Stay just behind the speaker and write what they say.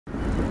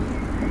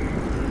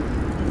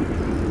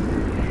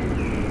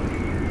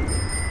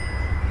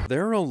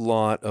There are a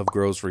lot of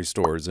grocery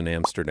stores in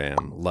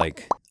Amsterdam,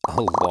 like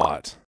a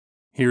lot.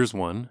 Here's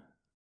one,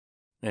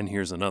 and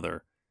here's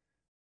another.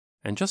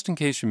 And just in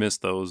case you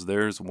missed those,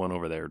 there's one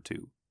over there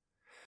too.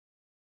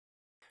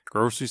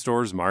 Grocery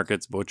stores,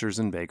 markets, butchers,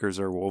 and bakers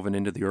are woven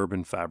into the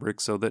urban fabric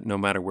so that no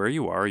matter where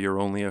you are,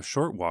 you're only a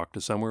short walk to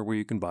somewhere where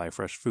you can buy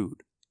fresh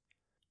food.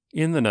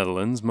 In the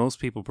Netherlands, most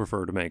people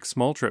prefer to make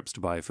small trips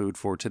to buy food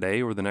for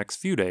today or the next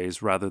few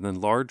days rather than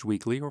large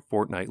weekly or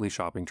fortnightly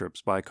shopping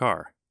trips by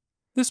car.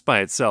 This by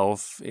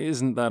itself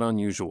isn't that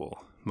unusual.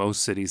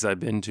 Most cities I've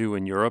been to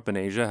in Europe and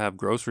Asia have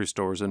grocery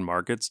stores and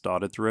markets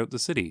dotted throughout the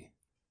city.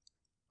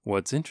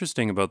 What's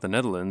interesting about the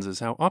Netherlands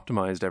is how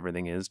optimized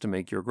everything is to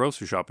make your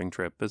grocery shopping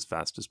trip as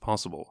fast as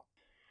possible.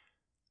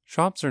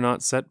 Shops are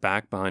not set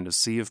back behind a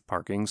sea of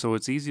parking, so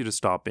it's easy to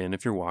stop in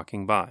if you're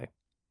walking by.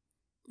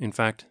 In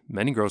fact,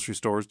 many grocery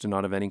stores do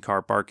not have any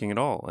car parking at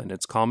all, and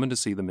it's common to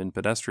see them in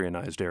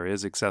pedestrianized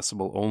areas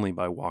accessible only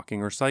by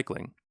walking or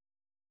cycling.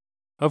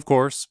 Of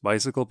course,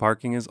 bicycle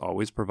parking is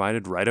always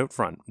provided right out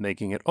front,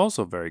 making it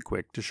also very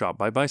quick to shop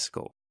by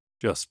bicycle.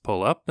 Just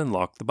pull up and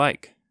lock the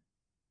bike.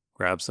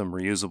 Grab some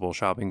reusable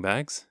shopping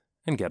bags,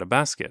 and get a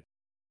basket.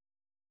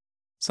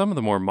 Some of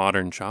the more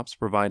modern shops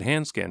provide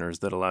hand scanners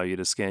that allow you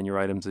to scan your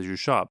items as you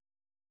shop.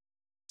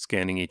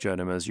 Scanning each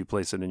item as you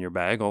place it in your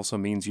bag also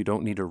means you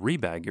don't need to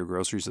rebag your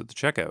groceries at the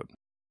checkout.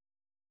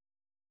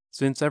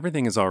 Since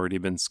everything has already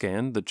been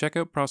scanned, the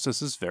checkout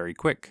process is very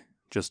quick.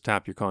 Just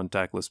tap your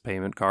contactless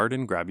payment card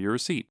and grab your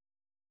receipt.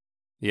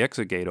 The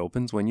exit gate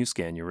opens when you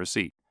scan your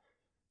receipt.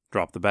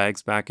 Drop the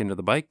bags back into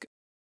the bike,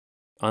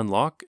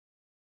 unlock,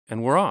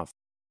 and we're off.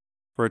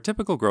 For a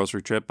typical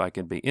grocery trip, I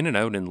can be in and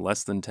out in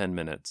less than 10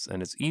 minutes,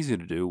 and it's easy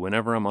to do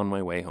whenever I'm on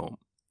my way home.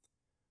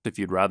 If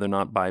you'd rather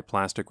not buy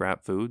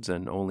plastic-wrapped foods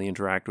and only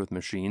interact with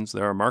machines,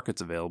 there are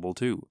markets available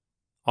too.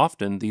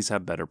 Often, these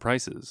have better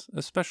prices,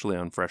 especially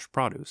on fresh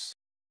produce.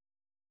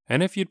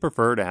 And if you'd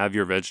prefer to have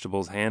your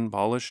vegetables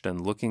hand-polished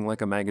and looking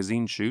like a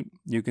magazine shoot,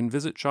 you can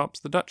visit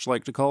shops the Dutch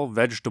like to call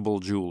vegetable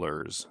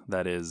jewelers,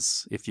 that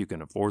is, if you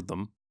can afford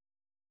them.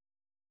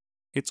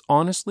 It's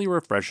honestly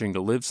refreshing to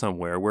live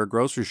somewhere where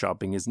grocery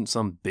shopping isn't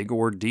some big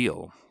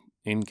ordeal.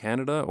 In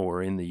Canada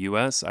or in the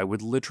US, I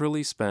would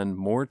literally spend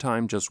more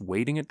time just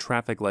waiting at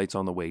traffic lights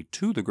on the way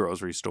to the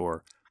grocery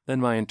store than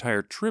my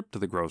entire trip to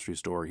the grocery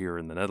store here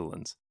in the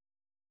Netherlands.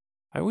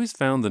 I always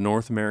found the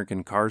North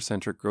American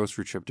car-centric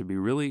grocery trip to be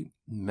really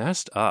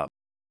messed up.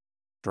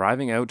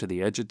 Driving out to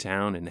the edge of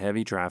town in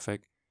heavy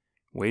traffic,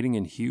 waiting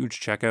in huge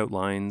checkout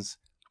lines,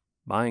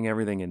 buying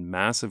everything in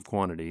massive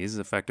quantities,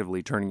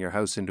 effectively turning your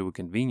house into a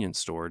convenience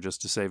store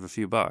just to save a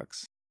few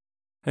bucks.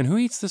 And who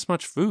eats this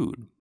much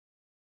food?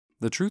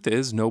 The truth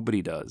is,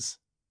 nobody does.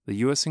 The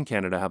US and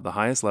Canada have the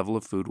highest level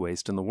of food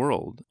waste in the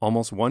world.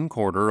 Almost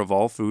 1/4 of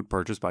all food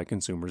purchased by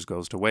consumers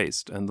goes to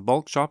waste, and the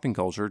bulk shopping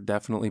culture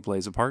definitely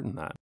plays a part in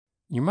that.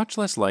 You're much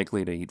less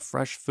likely to eat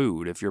fresh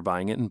food if you're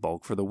buying it in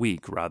bulk for the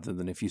week rather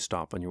than if you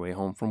stop on your way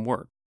home from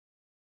work.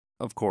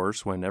 Of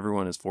course, when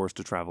everyone is forced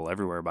to travel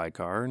everywhere by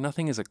car,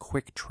 nothing is a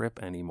quick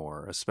trip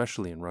anymore,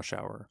 especially in rush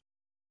hour.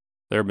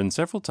 There have been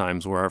several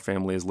times where our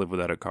family has lived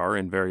without a car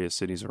in various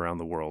cities around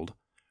the world.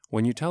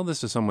 When you tell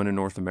this to someone in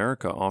North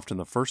America, often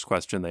the first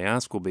question they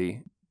ask will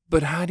be,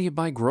 "But how do you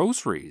buy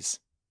groceries?"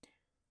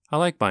 I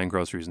like buying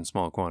groceries in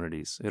small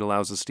quantities. It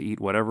allows us to eat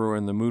whatever we're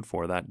in the mood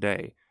for that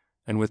day.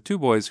 And with two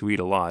boys who eat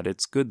a lot,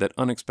 it's good that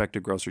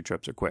unexpected grocery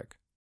trips are quick.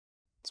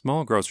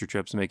 Small grocery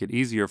trips make it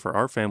easier for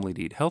our family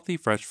to eat healthy,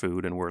 fresh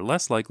food, and we're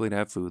less likely to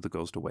have food that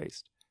goes to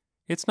waste.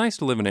 It's nice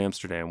to live in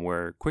Amsterdam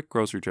where quick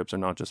grocery trips are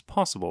not just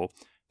possible,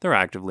 they're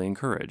actively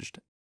encouraged.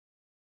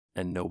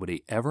 And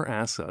nobody ever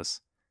asks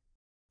us,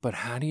 "But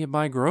how do you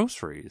buy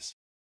groceries?"